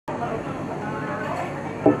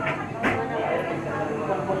Kulang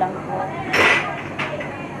po.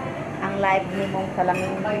 Ang live ni mong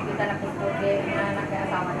salamin. Bakit kita nakiputi na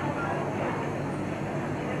nagkasama na?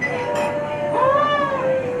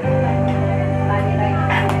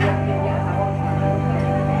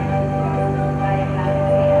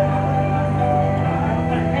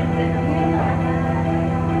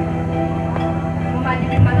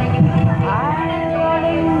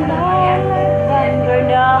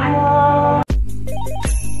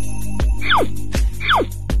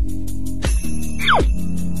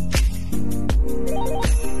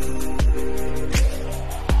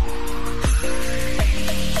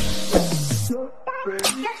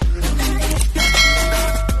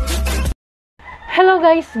 Hello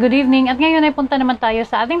guys, good evening. At ngayon ay punta naman tayo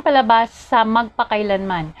sa ating palabas sa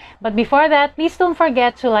Magpakailanman. But before that, please don't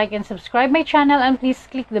forget to like and subscribe my channel and please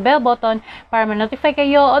click the bell button para ma-notify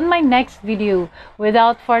kayo on my next video.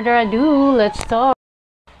 Without further ado, let's start.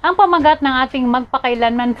 Ang pamagat ng ating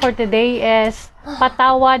Magpakailanman for today is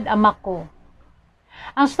Patawad Ama Ko.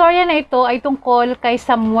 Ang storya na ito ay tungkol kay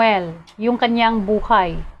Samuel, yung kanyang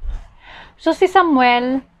buhay. So si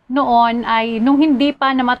Samuel noon ay nung hindi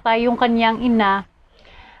pa namatay yung kanyang ina,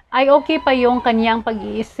 ay okay pa yung kanyang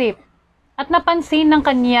pag-iisip. At napansin ng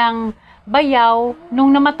kanyang bayaw,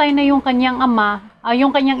 nung namatay na yung kanyang ama,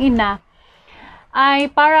 yung kanyang ina,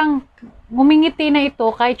 ay parang ngumingiti na ito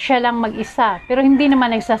kahit siya lang mag-isa, pero hindi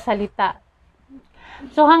naman nagsasalita.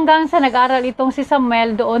 So hanggang sa nag-aral itong si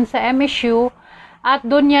Samuel doon sa MSU, at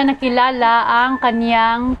doon niya nakilala ang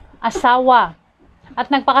kanyang asawa.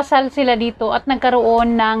 At nagpakasal sila dito at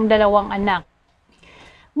nagkaroon ng 2 anak.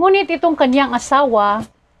 Ngunit itong kanyang asawa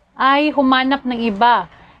ay humanap ng iba,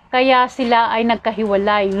 kaya sila ay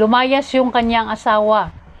nagkahiwalay. Lumayas yung kanyang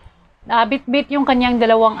asawa. Bit-bit yung kanyang 2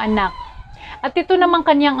 anak. At ito namang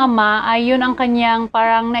kanyang ama ay yun ang kanyang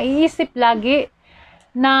parang naiisip lagi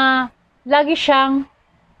na lagi siyang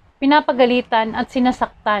pinapagalitan at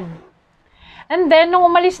sinasaktan. And then, nung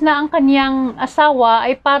umalis na ang kanyang asawa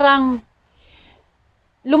ay parang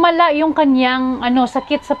lumala yung kanyang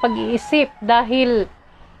sakit sa pag-iisip dahil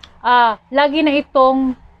lagi na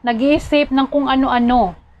itong nag-iisip ng kung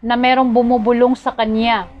ano-ano na merong bumubulong sa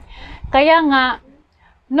kanya. Kaya nga,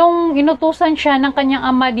 nung inutusan siya ng kanyang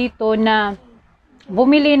ama dito na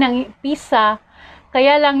bumili ng pisa,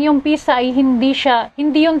 kaya lang yung pisa ay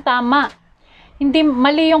hindi yung tama. Hindi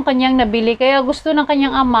mali yung kanyang nabili. Kaya gusto ng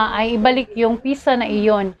kanyang ama ay ibalik yung pisa na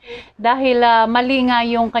iyon. Dahil mali nga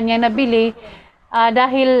yung kanyang nabili,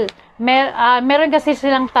 dahil meron kasi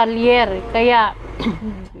silang talyer. Kaya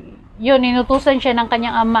yun, inutusan siya ng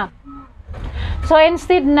kanyang ama. So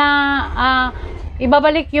instead na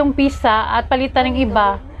ibabalik yung pisa at palitan ng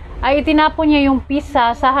iba, ay itinapon niya yung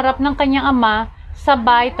pisa sa harap ng kanyang ama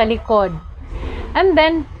sabay talikod. And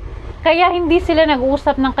then, kaya hindi sila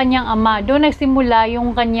nag-uusap ng kanyang ama. Doon nagsimula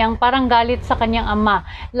yung kanyang parang galit sa kanyang ama.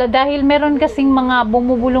 Dahil meron kasing mga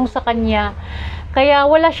bumubulong sa kanya, kaya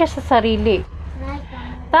wala siya sa sarili.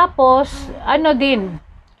 Tapos,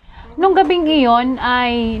 nung gabing iyon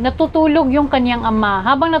ay natutulog yung kanyang ama.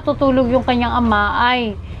 Habang natutulog yung kanyang ama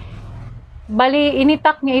ay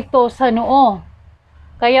initak niya ito sa noo.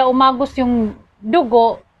 Kaya umagos yung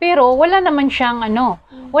dugo, pero wala naman siyang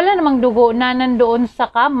wala namang dugo na nandoon sa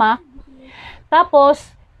kama. Tapos,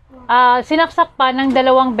 sinaksak pa ng 2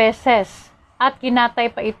 beses at kinatay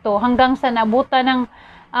pa ito hanggang sa nabutan ng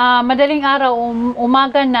madaling araw,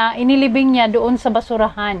 umaga na, inilibing niya doon sa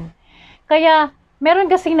basurahan. Kaya, meron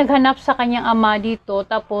kasing naghanap sa kanyang ama dito,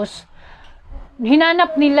 tapos,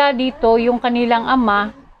 hinanap nila dito yung kanilang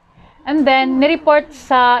ama, and then, nireport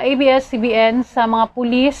sa ABS-CBN, sa mga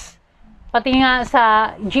pulis, pati nga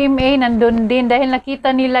sa GMA, nandun din, dahil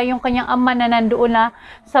nakita nila yung kanyang ama na nandoon na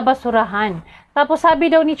sa basurahan. Tapos, sabi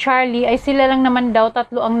daw ni Charlie, ay sila lang naman daw, 3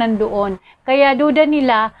 ang nandoon. Kaya, duda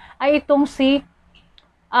nila, ay itong si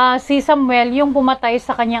Samuel yung pumatay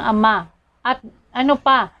sa kanyang ama. At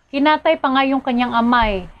kinatay pa nga yung kanyang ama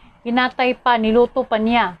Kinatay pa, niluto pa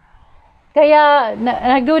niya. Kaya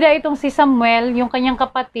nagduda itong si Samuel, yung kanyang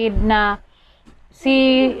kapatid na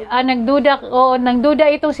nagduda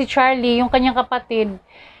itong si Charlie, yung kanyang kapatid,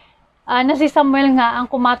 na si Samuel nga ang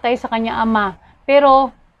kumatay sa kanyang ama.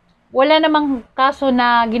 Pero wala namang kaso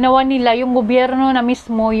na ginawa nila, yung gobyerno na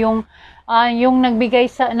mismo yung nagbigay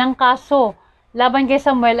ng kaso laban kay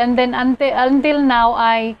Samuel, and then until now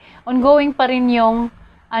ay ongoing pa rin yung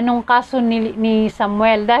kaso ni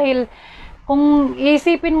Samuel, dahil kung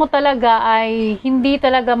iisipin mo talaga ay hindi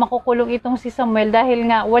talaga makukulong itong si Samuel dahil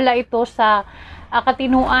nga wala ito sa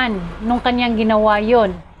katinuan nung kanyang ginawa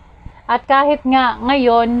yon. At kahit nga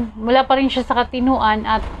ngayon wala pa rin siya sa katinuan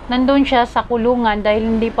at nandun siya sa kulungan dahil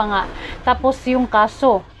hindi pa nga tapos yung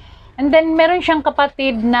kaso. And then, meron siyang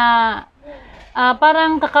kapatid na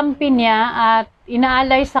parang kakampi niya at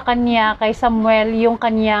inaalay sa kanya kay Samuel yung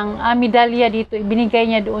kanyang medalya dito. Ibinigay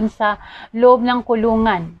niya doon sa loob ng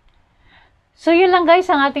kulungan. So, yun lang guys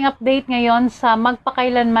ang ating update ngayon sa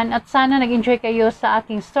Magpakailanman at sana nag-enjoy kayo sa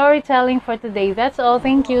aking storytelling for today. That's all.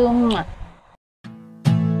 Thank you.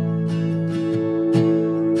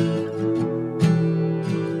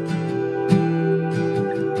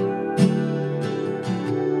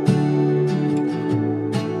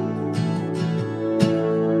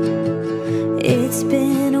 It's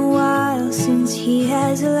been a while since he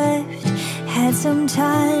has left. Had some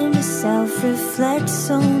time to self-reflect,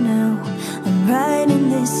 so now I'm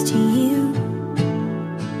writing this to you.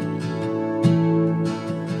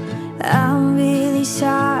 I'm really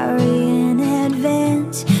sorry in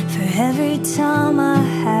advance for every time I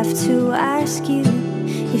have to ask you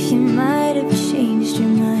if you might have changed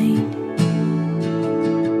your mind.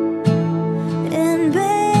 And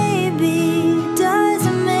baby, does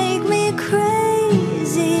it make me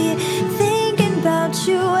crazy thinking about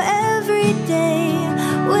you every day,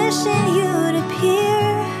 wishing you'd appear?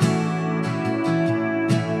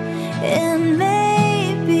 And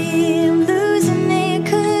maybe I'm losing it,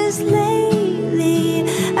 'cause lately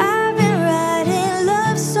I've been writing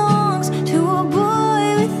love songs to a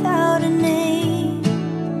boy without a name.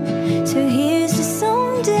 So here's to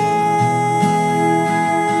someday.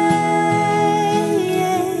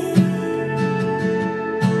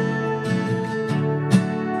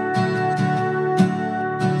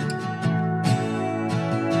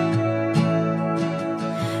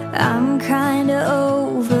 I'm kinda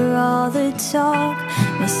over all the talk.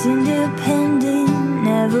 Miss Independent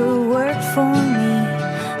never worked for me.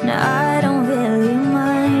 Now I don't really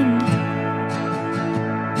mind.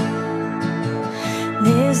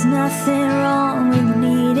 There's nothing wrong with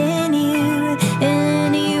needing you.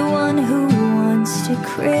 Anyone who wants to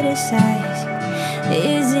criticize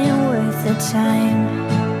isn't worth the time.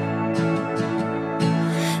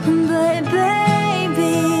 But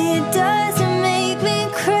baby, it doesn't make me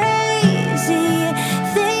crazy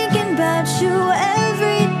thinking about you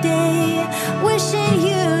every day, wishing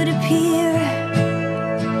you'd appear.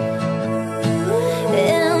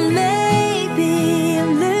 And maybe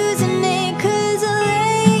I'm losing it, 'cause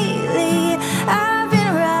lately I've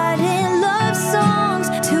been writing love songs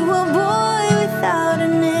to a boy without a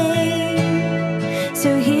name. So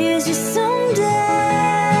here's your someday.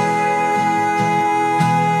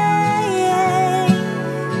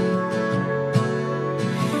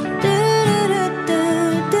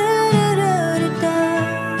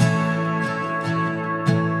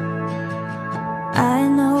 I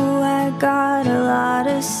know I got a lot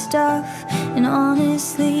of stuff, and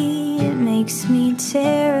honestly it makes me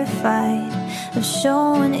terrified of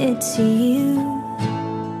showing it to you.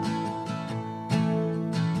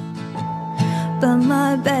 But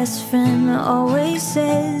my best friend always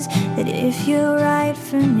says that if you're right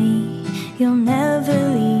for me, you'll never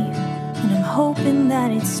leave, and I'm hoping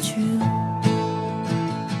that it's true.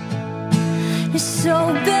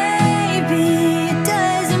 So baby, it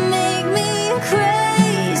doesn't make me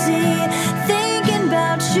crazy thinking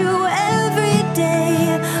about you every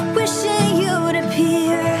day, wishing you'd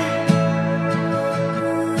appear.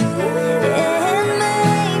 And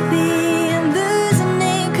maybe I'm losing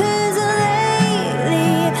it, 'cause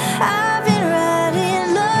lately I've been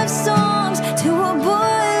writing love songs to a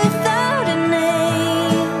boy without a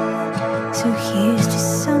name. So here's to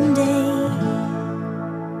someday.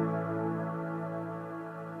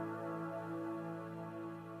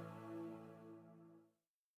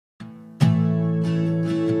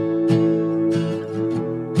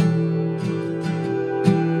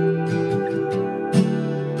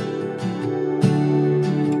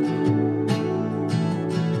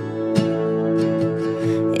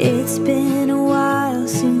 It's been a while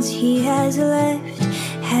since he has left.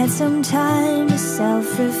 Had some time to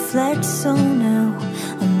self-reflect, so now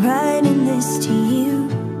I'm writing this to you.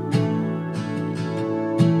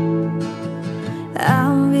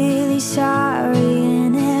 I'm really sorry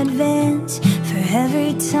in advance for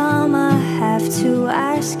every time I have to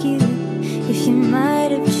ask you if you might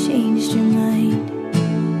have changed your mind.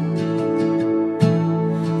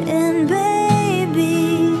 And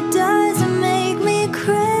baby, does it make me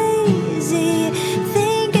crazy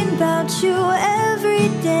thinking about you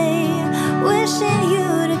every day, wishing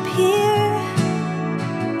you'd appear?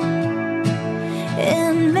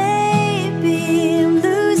 And maybe I'm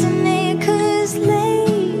losing it, 'cause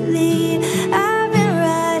lately I've been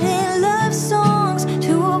writing love songs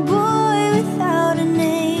to a boy without a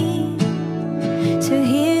name. So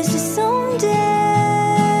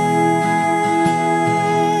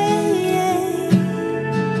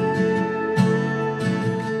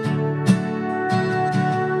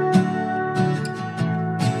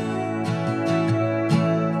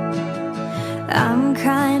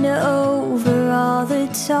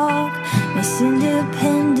talk. Miss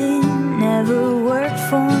Independent never worked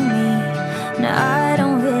for me. Now I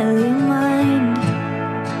don't really mind.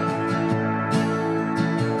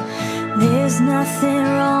 There's nothing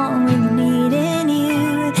wrong with needing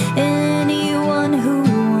you. Anyone who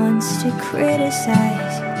wants to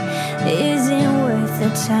criticize isn't worth the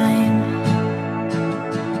time.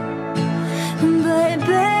 But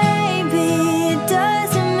baby, it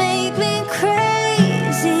doesn't make me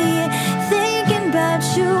crazy thinking about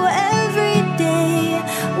you every day,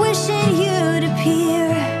 wishing you'd appear.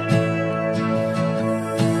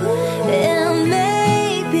 And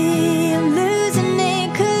maybe I'm losing it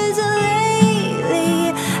 'cause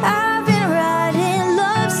lately I've been writing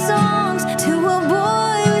love songs to a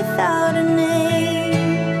boy without a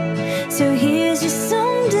name. So here's just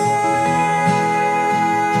someday.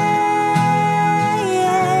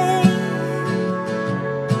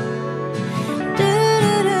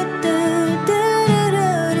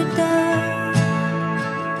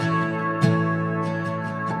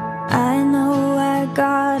 I know I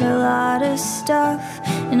got a lot of stuff,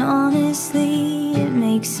 and honestly it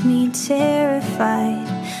makes me terrified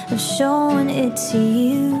of showing it to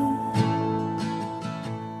you.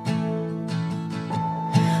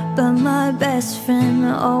 But my best friend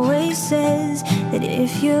always says that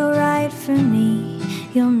if you're right for me,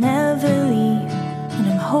 you'll never leave, and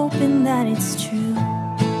I'm hoping that it's true.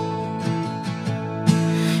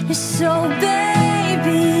 So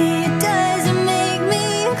baby, it doesn't make me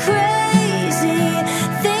crazy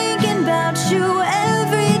thinking about you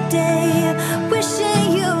every day, wishing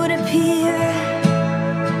you'd appear.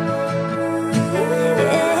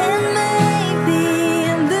 And maybe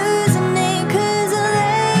I'm losing it 'cause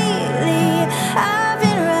lately I've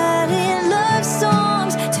been writing love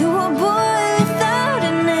songs to a boy without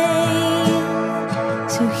a name.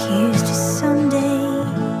 So here's just someday.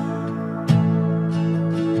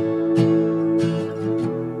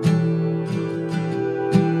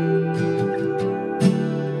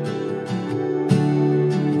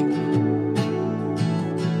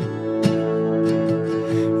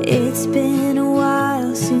 It's been a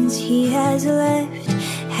while since he has left.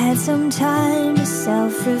 Had some time to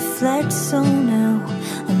self-reflect, so now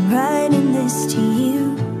I'm writing this to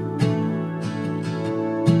you.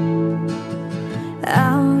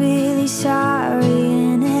 I'm really sorry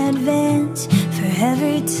in advance for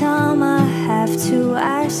every time I have to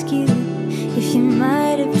ask you if you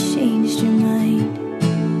might have changed your mind.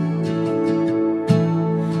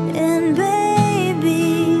 And baby,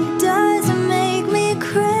 it doesn't make me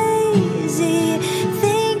crazy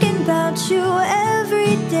thinking about you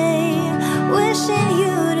every day, wishing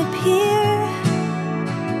you'd appear.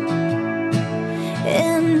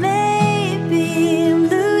 And maybe I'm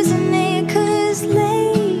losing it 'cause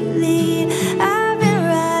lately I've been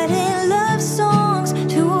writing love songs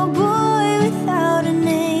to a boy without a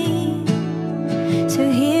name. So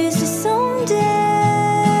here's to someday.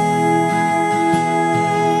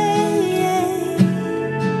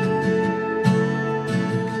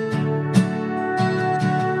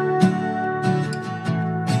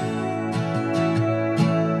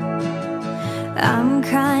 I'm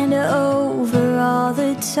kinda over all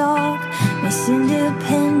the talk. Miss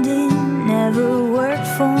Independent never worked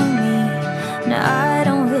for me. Now I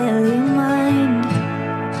don't really mind.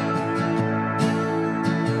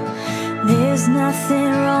 There's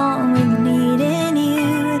nothing wrong with needing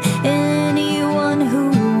you. Anyone who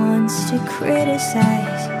wants to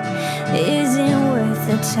criticize isn't worth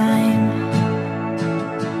the time.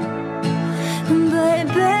 But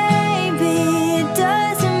baby, it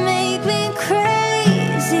doesn't make me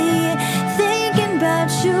crazy thinking about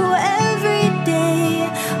you every day,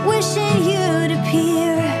 wishing you'd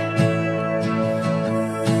appear.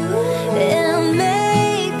 And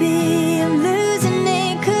maybe I'm losing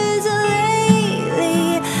it 'cause lately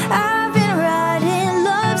I've been writing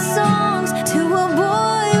love songs to a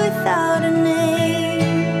boy without a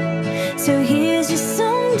name. So here's just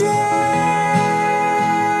someday.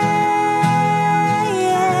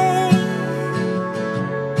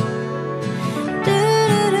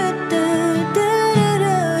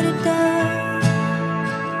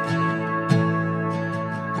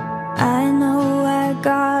 I know I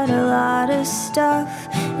got a lot of stuff,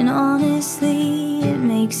 and honestly it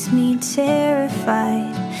makes me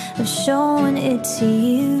terrified of showing it to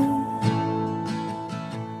you.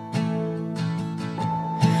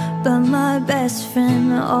 But my best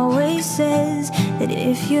friend always says that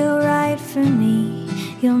if you're right for me,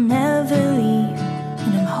 you'll never leave,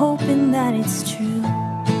 and I'm hoping that it's true.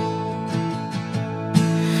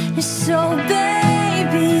 So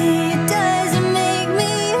baby, it doesn't make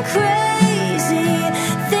me crazy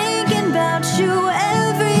thinking about you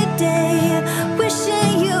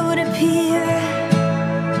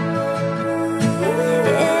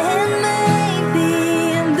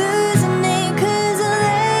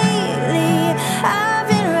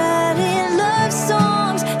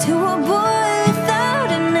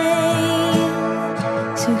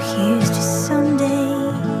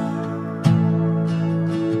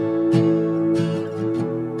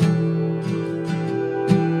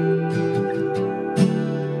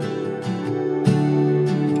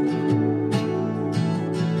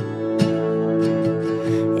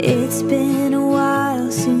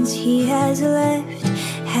he has left.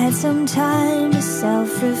 Had some time to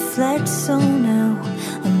self-reflect, so now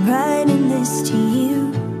I'm writing this to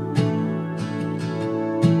you.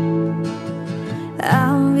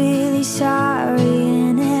 I'm really sorry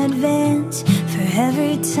in advance for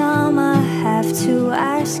every time I have to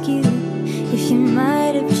ask you if you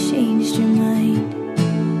might have changed your mind.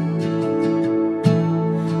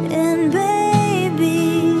 And baby,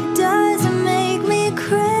 does it make me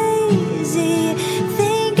crazy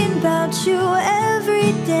thinking about you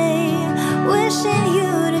every day, wishing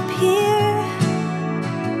you'd appear?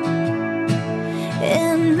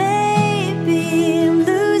 And maybe I'm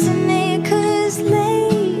losing it, 'cause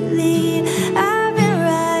lately I've been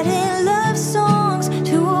writing love songs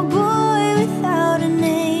to a boy without a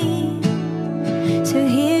name. So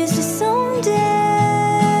here's to someday.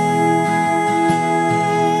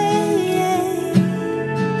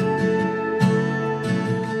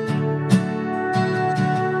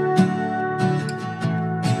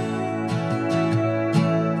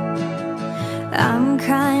 I'm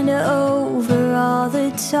kinda over all the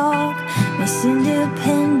talk. Miss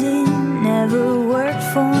Independent never worked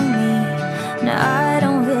for me. Now